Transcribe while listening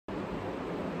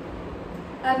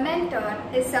A mentor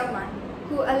is someone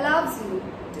who allows you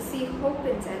to see hope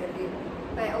inside of you.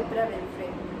 By Oprah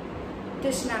Winfrey.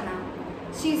 Tishnana.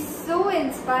 She's so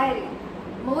inspiring,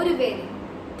 motivating,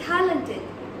 talented,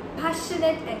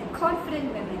 passionate and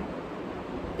confident woman.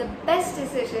 The best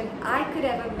decision I could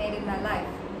ever make in my life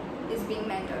is being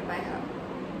mentored by her.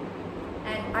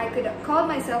 And I could call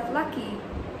myself lucky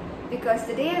because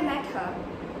the day I met her,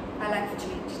 my life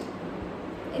changed.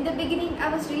 In the beginning,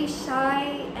 I was really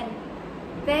shy and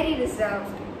very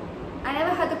reserved. I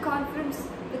never had the confidence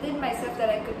within myself that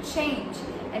I could change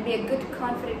and be a good,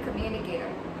 confident communicator.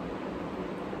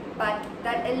 But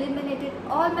that eliminated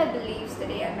all my beliefs the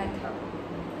day I met her.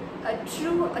 A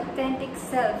true, authentic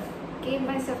self gave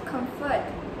myself comfort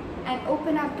and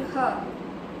opened up to her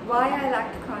why I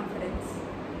lacked confidence.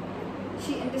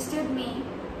 She understood me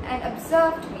and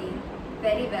observed me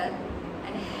very well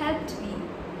and helped me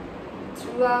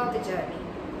throughout the journey.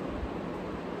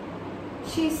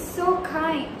 She's so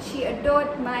kind. She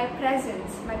adored my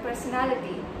presence, my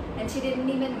personality, and she didn't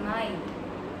even mind,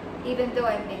 even though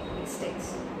I made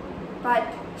mistakes. But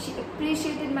she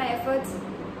appreciated my efforts,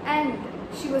 and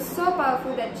she was so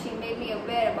powerful that she made me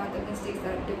aware about the mistakes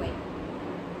that I'm doing.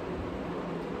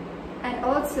 And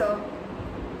also,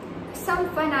 some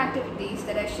fun activities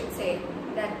that I should say,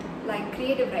 that like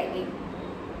creative writing,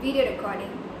 video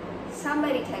recording,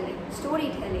 summary telling,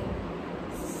 storytelling,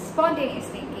 spontaneous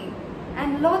thinking,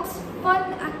 and lots of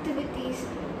fun activities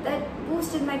that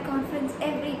boosted my confidence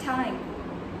every time.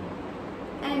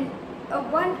 And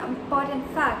one important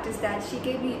fact is that she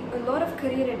gave me a lot of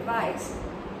career advice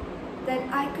that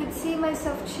I could see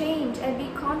myself change and be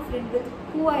confident with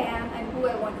who I am and who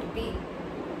I want to be.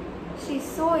 She's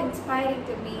so inspiring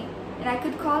to me, and I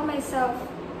could call myself,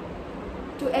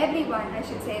 to everyone I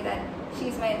should say, that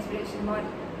she's my inspiration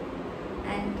model.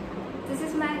 And this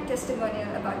is my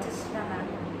testimonial about Tishnana.